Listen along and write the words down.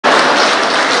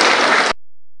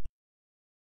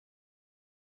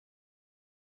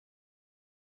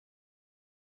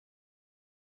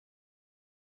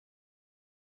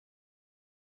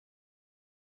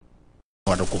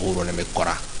wandu kuhurwo ni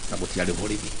mikora na gutiari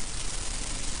borithi.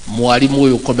 Mwarimu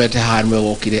uyu komete hanwe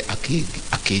wokire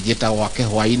akijita gwake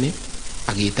hwaini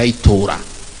agita itura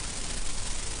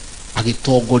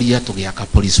agitongoria tugiaka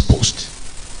police post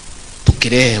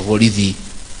tukirehe borithi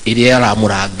iria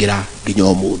aramurangira nginya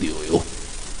umuthi uyu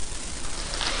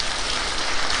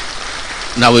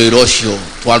na wira ucio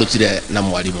twarutire na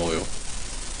mwarimu uyu.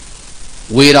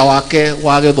 Wira wake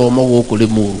wa githomo guku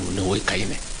Limuru ni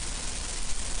gwikaine.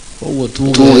 Koguo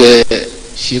tuge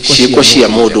ciiko cia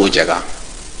mundu njega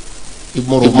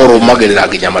imurumagirira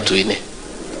nginya matu-ini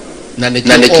na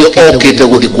nikio okite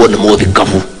guthikwo ni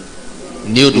muthikabu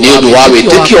ni undu wa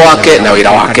witikio wake na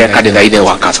wira wake kanitha-ini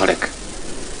wa Catholic.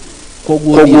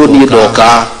 Koguo ni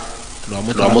ndoka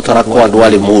rwa mutara kwa andu a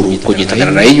Limuru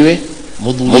kunyitanira na inywe.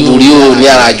 Muthuri uyu ni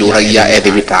aranjuragia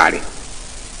ethibitari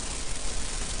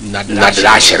na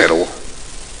ndiracererwo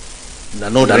na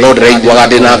no ndiraiguaga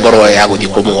ndina ngoro ya guthii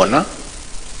kumuona.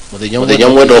 Muthenya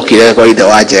umwe ndokire kwa ithe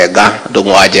wa Njenga, ndung'u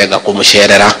wa Njenga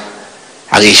kumucerera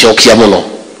agicokia muno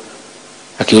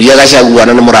akiuria Gachagua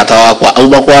na ni murata wakwa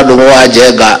auma kwa ndung'u wa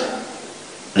Njenga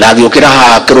na agiukira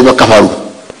haha kirume kabaru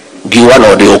ngiuga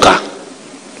no ndiuka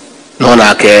no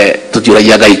nake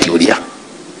tutiuragia Ngai kiuria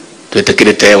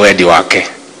twetikirite wendi wake.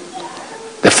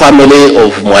 The family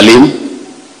of Mwalimu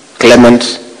Clement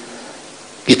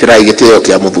gitirai gitio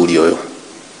kia muthuri uyu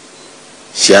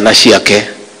ciana ciake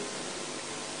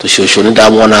tucucu ni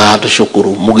ndamwona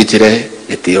tucukuru mugitire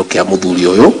gitio kia muthuri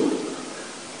uyu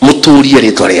muturie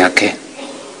ritwa riake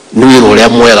ni wira uria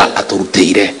mwega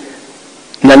aturutire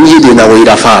na nie ndina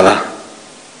wira father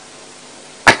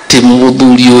ati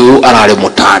muthuri uyu arari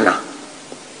mutana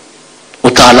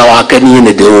utana wake nie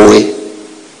ni ndiuwi.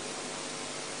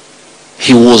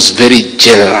 He was very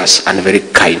generous and very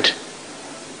kind.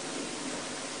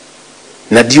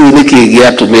 Na diu niki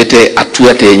giatumite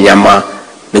atuate nyama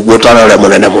niguo twana ule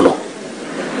munene muno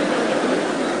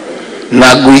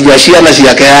na nguija ciana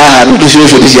ciake haha ndu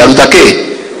ciucio ni ciaruta ki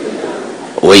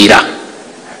wira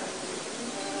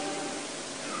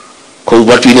kou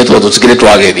batu-ini twa tutikire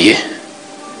twagethie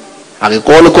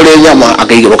agikorwo ni kuri nyama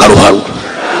akaigirwo karuharu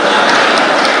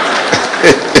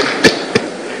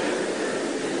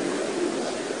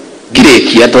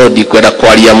ngirikia to ndikwenda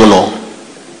kwaria muno.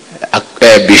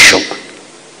 Bishop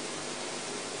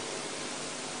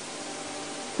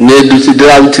ni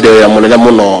ndirarutire wira munene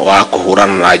muno wa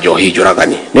kuhurana na njohi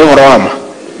njuragani. Ni uhoro wa ma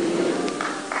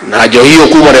na njohi yo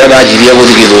kuma rĩrĩa ndanjirie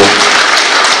guthigithwo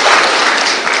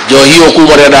njohi yo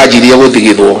kuma rĩrĩa ndanjirie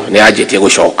guthigithwo ni anjitie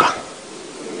gucoka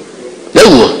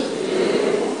niguo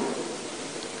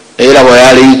ĩragwo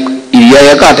yarĩ iria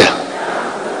yakate.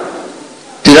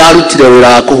 Ndirarutire wira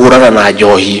wa kuhurana na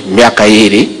njohi miaka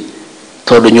ĩrĩ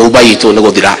tondu nyumba itu ni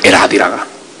guthira irathiraga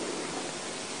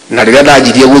na rĩrĩa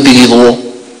ndanjirie guthigithwo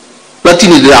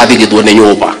latini ndirathigithwo ni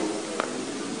nyumba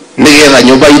nigetha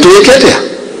nyumba itu ikete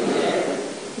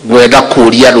gwenda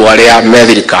kuria andu aria me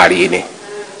thirikari-ini,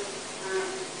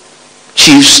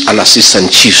 chiefs and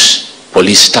assistant chiefs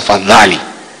police, tafadhali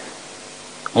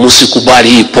musikubali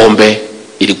hii pombe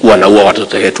ilikuwa naua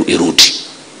watoto wetu irudi.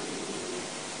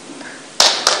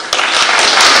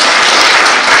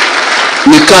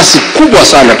 Ni kazi kubwa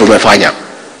sana tumefanya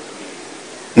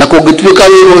na kungituika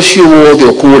wira ucio wothe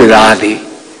ukurira thi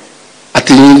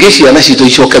ati nyingi ciana citu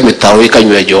icoke mitaro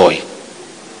ikanywe njohi.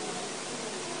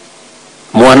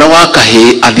 Mwana wa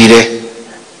kahii athire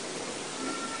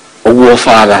uguo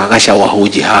father Gachagua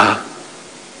huji haha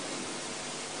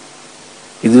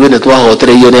ithuĩ nĩ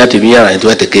twahotereirio nĩ atumia na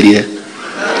nĩtwetikĩrire.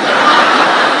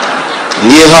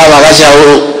 Niĩ father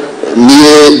Gachagua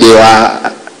niĩ ndĩ wa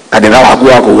kanitha waku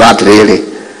wa kuga atĩrĩrĩ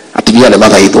atumia nĩ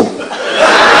mathaithũ.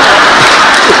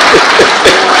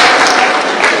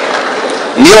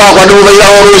 Niĩ wakwa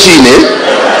ndĩmũthaithaga rũcinĩ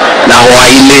na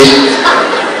hwaĩ-inĩ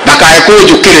ndakae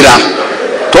kũnjũkĩrĩra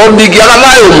tondũ ndingĩaga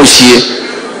thayũ mũciĩ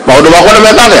maũndũ makwa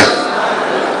nĩmekatĩa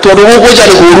tondũ gũkũ nja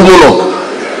nĩ kũũru mũno.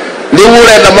 Rĩu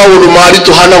ũrenda maũndũ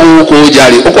maritũhana gũkũ nja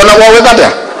rĩ ũkona gwa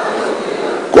gwĩkatĩa.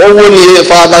 Koguo niĩ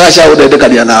father Gachagua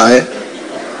ndendekania nawe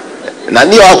na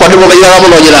niĩ wakwa ndĩmũthaithaga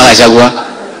mũno nyina Gachagua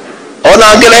ona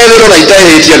angĩrehĩrwo na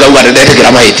itehĩtie ngauga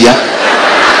ndendetĩkĩra mahĩtia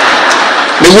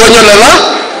nĩguo nyonetha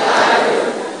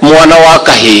mwana wa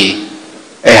kahĩĩ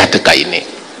hatĩka-inĩ.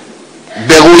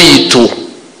 Mbegũ itũ,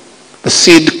 the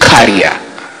seed carrier,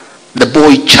 the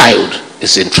boy child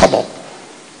is in trouble.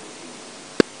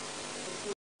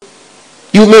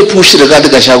 You may push Rigathi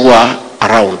Gachagua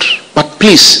around, but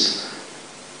please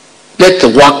let the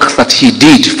work that he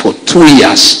did for 2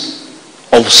 years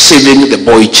of saving the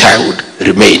boy child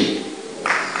remain.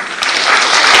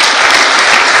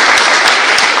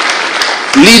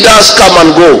 Leaders come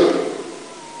and go.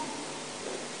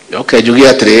 reke njuge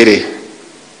atiriri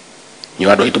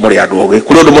nyu andu aitu muri andu ogi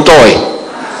kuri undu mutoi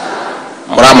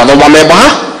muramathoma memba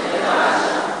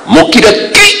mukire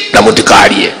ki na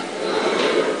mutikarie.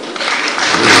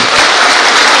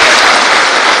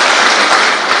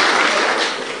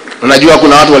 Unajua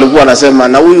kuna watu walikuwa wanasema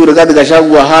na huyu Rigathi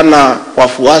Gachagua hana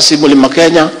wafuasi Mlima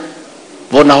Kenya,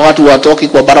 mbona watu watoki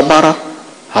kwa barabara,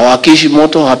 hawakishi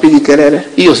moto, hapigi kelele?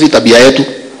 Hiyo si tabia yetu.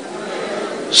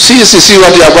 Sisi si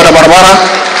watu ya kwenda barabara,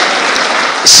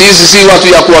 sisi si watu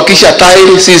ya kuwakisha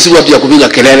tairi, sisi si watu ya kupiga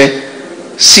kelele.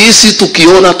 Sisi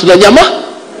tukiona tunanyama,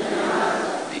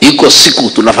 iko siku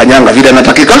tunafanyanga vile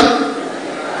natakika.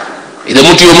 Ile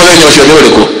mtu yomulenyo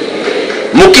oshodoliko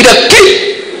mukira ki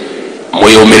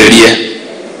muyumirerie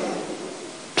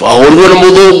twahurwo na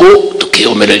muthungu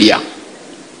tukiyumireria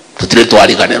tutire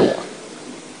twariganirwo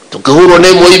tukihurwo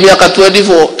ni mwei miaka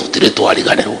 24 tutire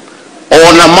twariganirwo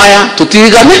ona maya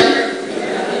tutirigane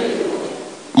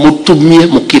mutumie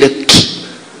mukire ki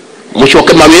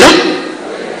mucoke mawira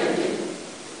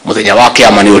muthenya wake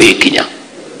amani uri kinya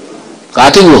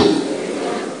katiguo.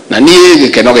 Na niye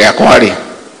gikeno giakwa ri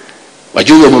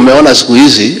wajue mumeona siku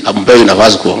hizi ambayo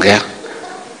nafasi kuongea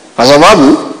kwa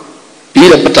sababu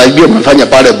ile tabia mfanya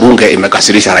pale bunge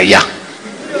imekasirisha raia.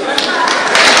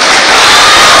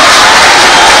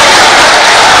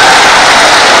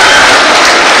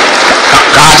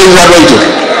 Kati watu wetu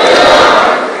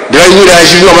ndio yule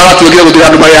ashijua mara tuwekea kutoka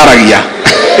ndo mara raia.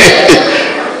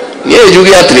 Niye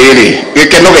jugi atrere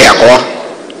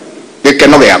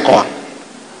gekeno yakwa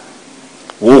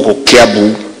uko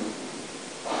Kiambu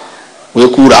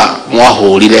wekura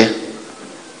mwahurire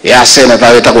ya senata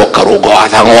wetagwo Karungo wa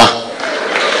Thang'wa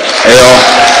eyo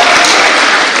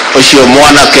ucio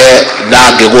mwanake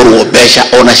ndangigurwo mbeca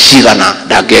ona cigana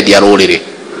ndangendia ruriri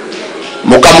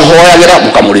mukamuhoyagira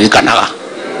mukamuririkanaga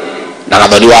na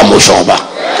gathoni wa mucomba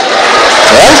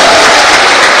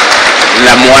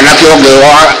na mwanake onge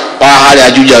wa haria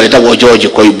ajuja wetagwo George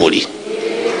Koimburi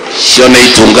cio nĩ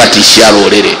itungati cia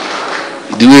ruriri.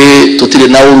 Ithuĩ tutire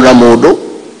na uru na mundu,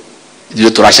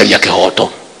 ithuĩ turacaria kihoto,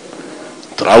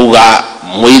 turauga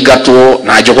muingatwo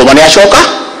na Njuguna ni acoka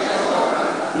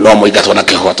no muingatwo na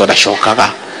kihoto ndacokaga.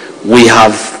 We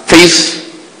have faith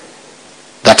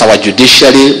that our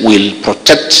judiciary will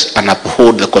protect and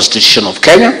uphold the Constitution of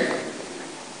Kenya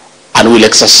and will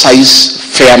exercise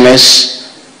fairness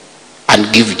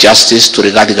and give justice to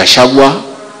Rigathi Gachagua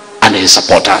and his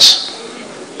supporters.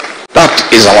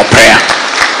 That is our prayer.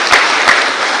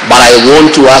 But I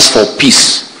want to ask for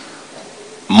peace,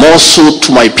 more so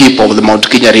to my people of the Mount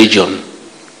Kenya region.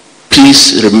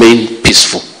 Please remain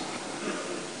peaceful.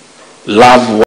 Love